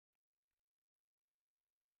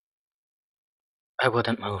I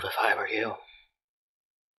wouldn't move if I were you.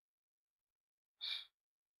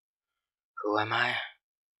 Who am I?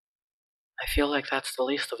 I feel like that's the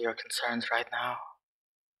least of your concerns right now.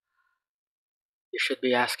 You should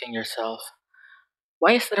be asking yourself,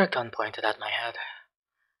 why is there a gun pointed at my head?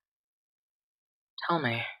 Tell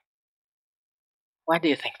me, why do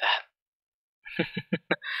you think that?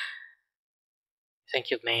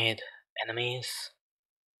 Think you've made enemies?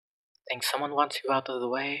 Think someone wants you out of the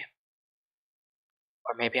way?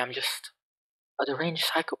 Or maybe I'm just a deranged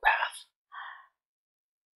psychopath?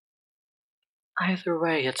 Either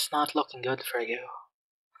way, it's not looking good for you.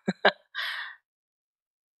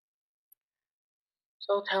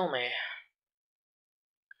 So tell me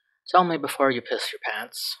before you piss your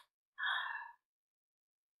pants,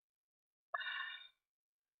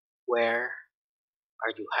 where are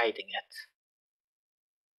you hiding it?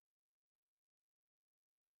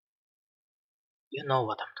 You know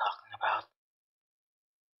what I'm talking about.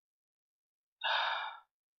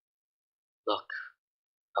 Look,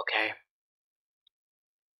 okay,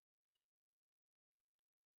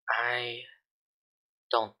 I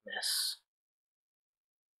don't miss.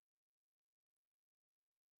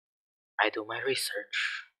 I do my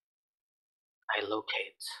research. I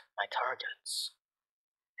locate my targets.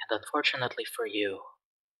 And unfortunately for you,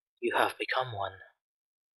 you have become one.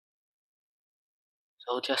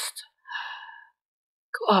 So just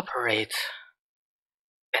cooperate,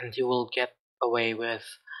 and you will get away with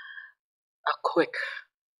a quick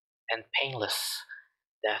and painless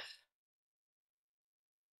death.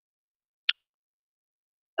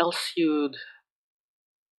 Else you'd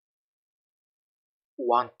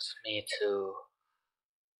want me to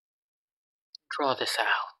draw this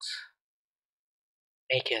out,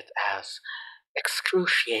 make it as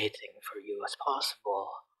excruciating for you as possible.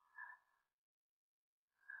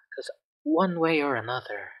 Because one way or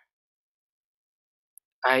another,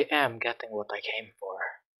 I am getting what I came for.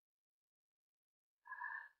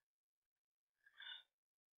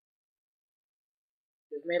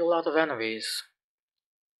 You've made a lot of enemies,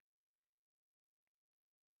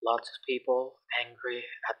 lots of people angry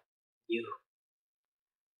at you,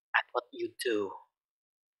 at what you do.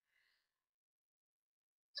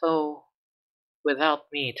 So, without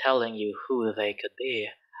me telling you who they could be, you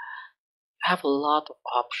have a lot of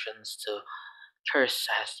options to curse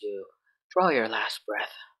as you draw your last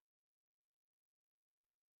breath.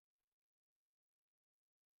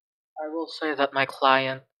 I will say that my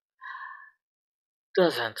client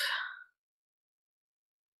doesn't.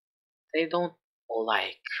 They don't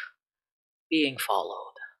like being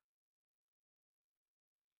followed.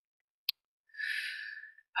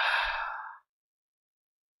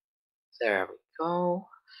 There we go.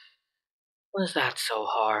 Was that so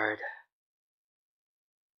hard?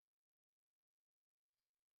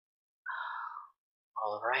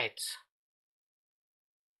 Alright.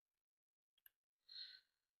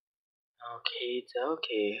 Okay,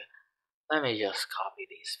 okay. Let me just copy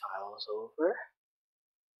these files over.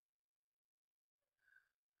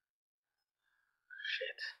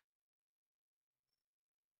 Shit.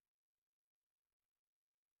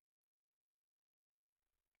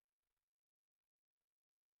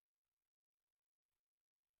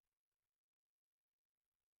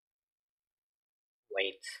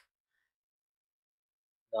 Wait.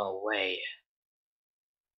 No way.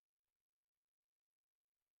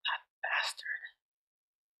 Bastard.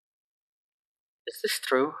 Is this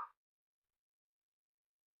true?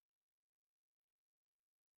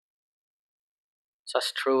 It's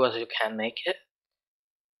as true as you can make it?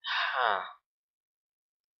 Huh.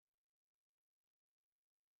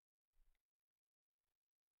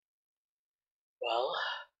 Well,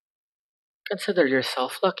 consider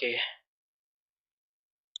yourself lucky.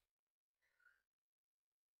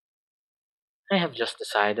 I have just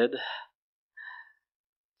decided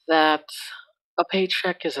that a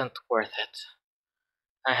paycheck isn't worth it.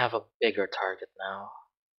 I have a bigger target now.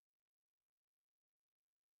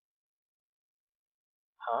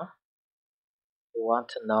 Huh? You want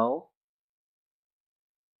to know?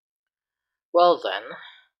 Well then,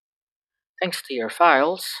 thanks to your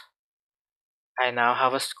files, I now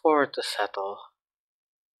have a score to settle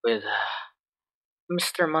with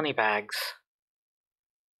Mr. Moneybags.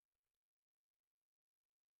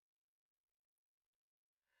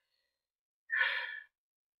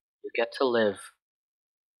 You get to live,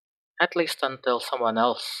 at least until someone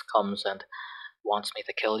else comes and wants me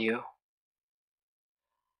to kill you.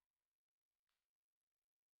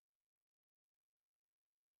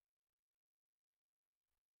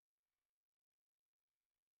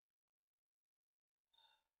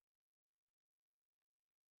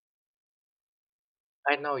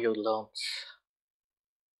 I know you don't.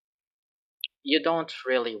 You don't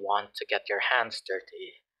really want to get your hands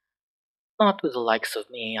dirty. Not with the likes of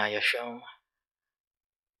me, I assume.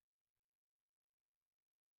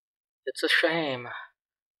 It's a shame,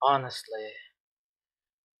 honestly.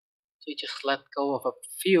 You just let go of a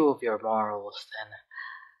few of your morals, then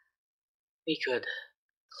we could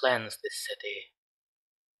cleanse this city.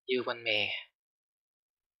 You and me.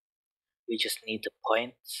 We just need to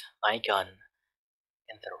point my gun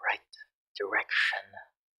in the right direction.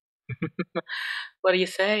 What do you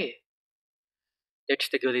say? Ditch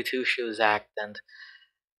the goody two shoes act and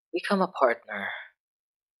become a partner.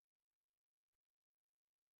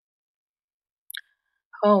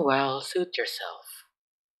 Oh well, suit yourself.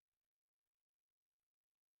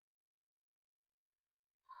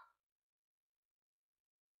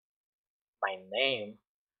 My name?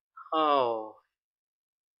 Oh,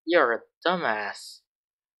 you're a dumbass.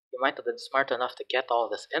 You might have been smart enough to get all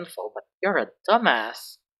this info, but you're a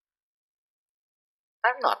dumbass.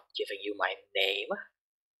 I'm not giving you my name.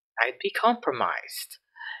 I'd be compromised.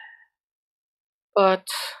 But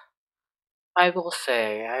I will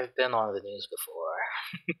say I've been on the news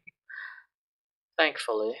before.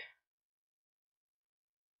 Thankfully,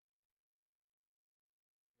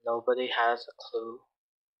 nobody has a clue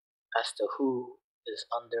as to who is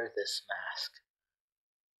under this mask.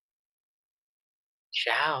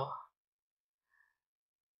 Ciao.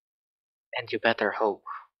 And you better hope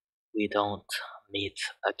we don't meet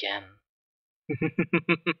again.